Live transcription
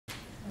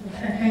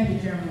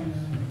you,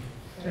 Chairman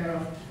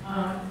Farrell.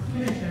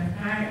 Commissioner,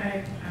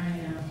 I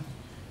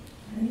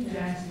need to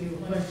ask you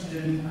a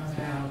question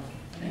about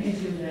an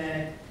issue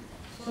that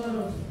sort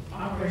of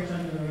operates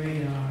under the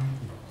radar.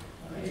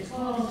 It's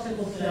called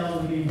sickle-cell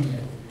anemia.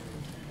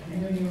 I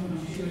know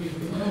I'm sure you're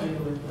familiar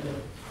with the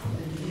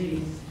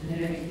disease,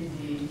 genetic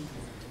disease,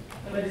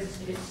 but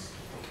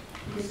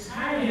it's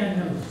highly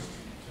unnoticed.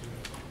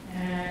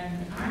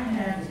 And I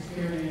have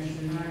experience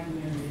in my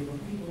community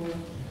with people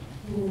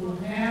who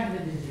have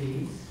the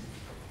disease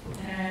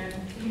and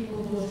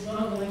people who are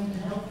struggling to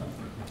help them.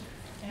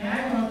 And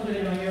I want to put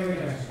it on your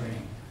radar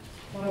screen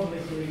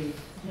publicly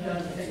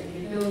because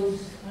it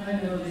goes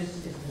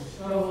unnoticed. It's a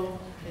struggle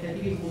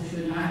that people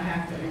should not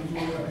have to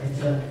endure.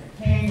 It's a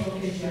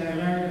painful issue. I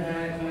learned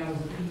about it when I was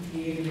a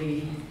PTA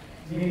lead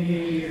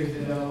many years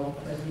ago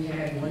because we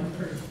had one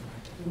person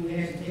who we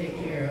had to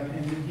take care of,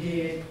 and we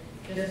did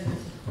just as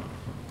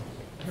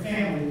the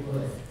family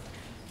would.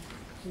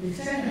 The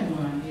second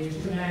one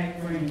is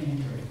traumatic brain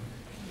injury.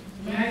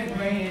 Traumatic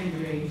brain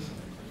injury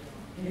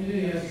in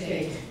New York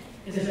State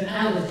is an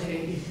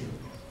out-of-state issue.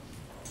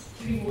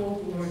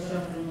 People who are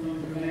suffering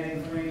from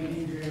traumatic brain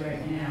injury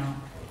right now,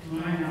 to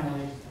my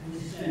knowledge, we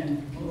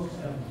send most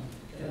of them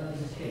to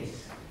other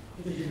states,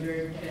 which is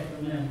very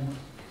detrimental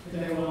to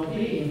their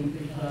well-being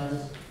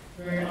because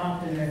very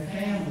often their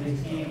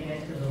families can't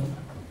get to them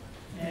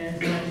as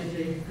much as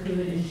they could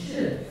and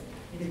should.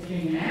 It's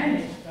being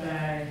managed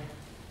by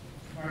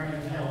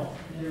Department of Health,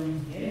 they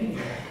don't get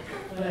anywhere.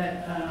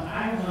 But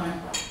I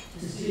want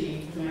to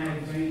see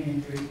traumatic brain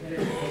injury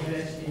better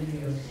addressed in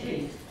New York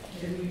State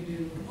as we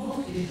do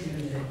most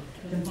issues that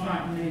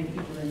confront many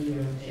people in New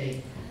York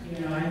State.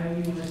 You know, I know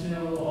you must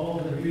know all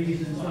of the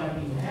reasons why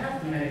people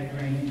have traumatic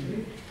brain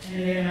injury,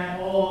 and they're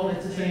not all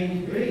at the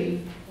same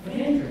degree of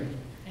injury.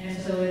 And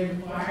so they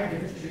require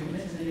different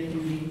treatments, and they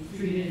can be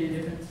treated in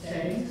different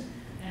settings.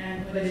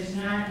 But it's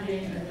not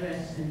being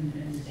addressed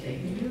in the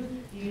state.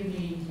 You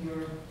need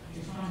your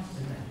response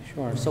to that.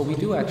 Sure. So we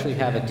do actually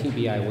have a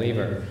TBI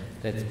waiver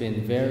that's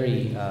been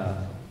very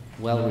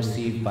well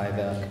received by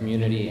the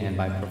community and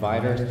by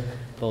providers.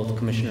 Both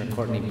Commissioner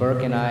Courtney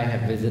Burke and I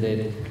have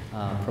visited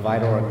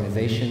provider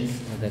organizations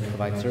that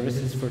provide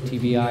services for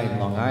TBI in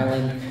Long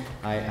Island.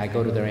 I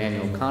go to their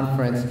annual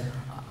conference.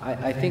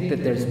 I think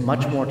that there's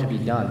much more to be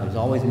done. There's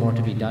always more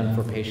to be done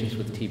for patients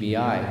with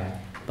TBI.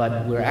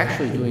 But we're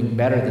actually doing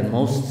better than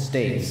most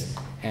states,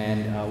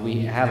 and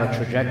we have a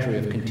trajectory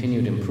of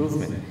continued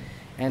improvement.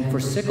 And for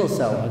sickle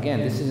cell, again,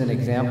 this is an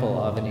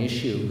example of an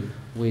issue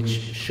which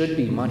should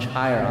be much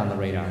higher on the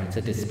radar. It's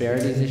a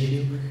disparities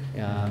issue.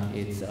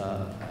 It's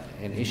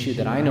an issue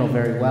that I know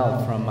very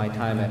well from my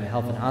time at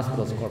Health and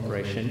Hospitals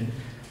Corporation,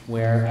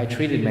 where I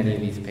treated many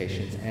of these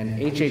patients. And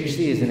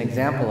HHC is an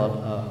example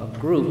of a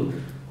group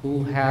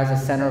who has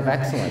a center of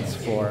excellence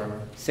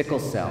for sickle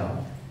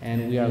cell.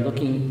 And we are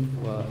looking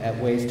at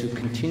ways to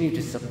continue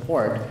to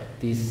support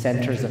these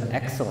centers of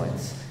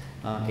excellence,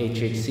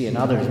 HHC and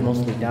others,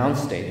 mostly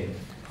downstate,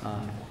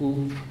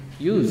 who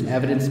use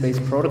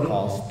evidence-based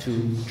protocols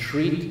to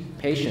treat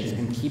patients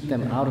and keep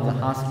them out of the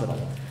hospital.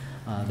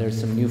 There's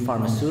some new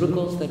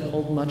pharmaceuticals that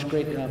hold much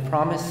great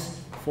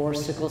promise for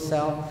sickle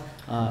cell.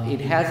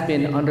 It has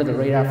been under the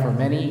radar for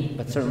many,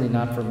 but certainly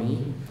not for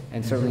me,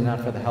 and certainly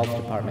not for the health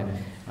department.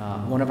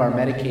 One of our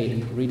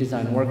Medicaid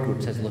redesign work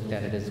groups has looked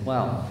at it as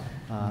well.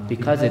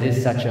 Because it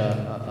is such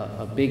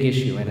a big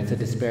issue and it's a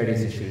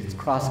disparities issue. It's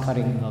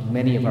cross-cutting of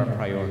many of our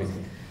priorities.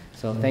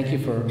 So thank you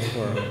for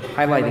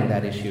highlighting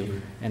that issue,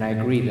 and I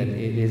agree that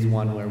it is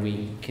one where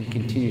we can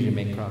continue to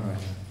make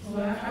progress.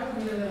 Well, I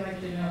would really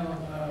like to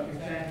know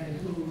exactly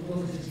who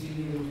closest to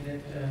you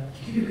that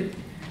you could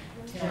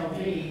tell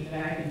me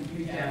that I can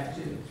reach out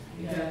to,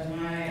 because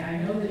I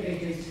know that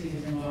HHC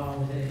is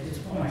involved with it at this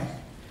point,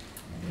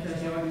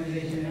 because the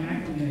organization in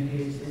my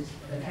community is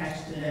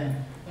attached to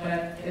them.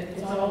 But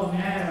it's all a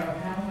matter of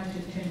how much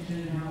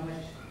attention and how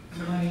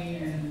much money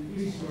and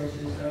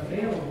resources are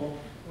available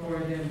for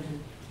them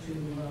to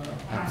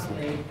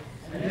properly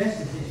address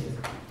this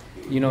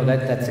issue. You know,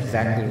 that's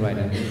exactly right.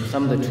 And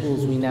some of the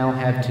tools we now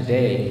have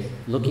today,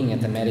 looking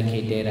at the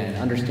Medicaid data and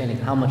understanding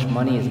how much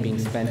money is being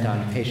spent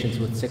on patients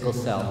with sickle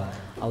cell,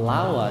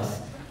 allow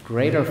us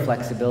greater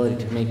flexibility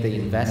to make the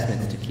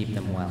investments to keep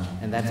them well.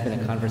 And that's been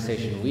a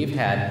conversation we've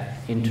had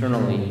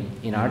internally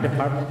in our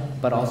department,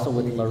 but also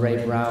with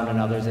Lorraine Brown and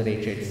others at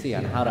HHC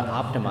on how to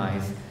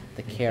optimize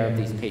the care of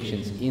these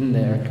patients in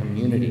their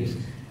communities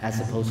as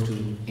opposed to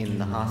in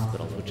the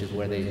hospitals, which is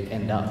where they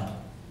end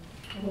up.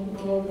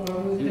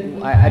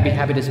 I'd be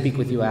happy to speak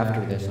with you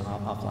after this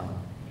offline.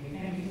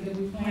 And because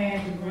we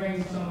plan to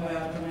bring some of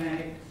our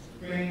traumatic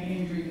brain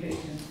injury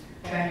patients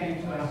back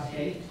into our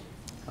state.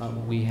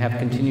 We have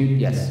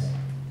continued, yes.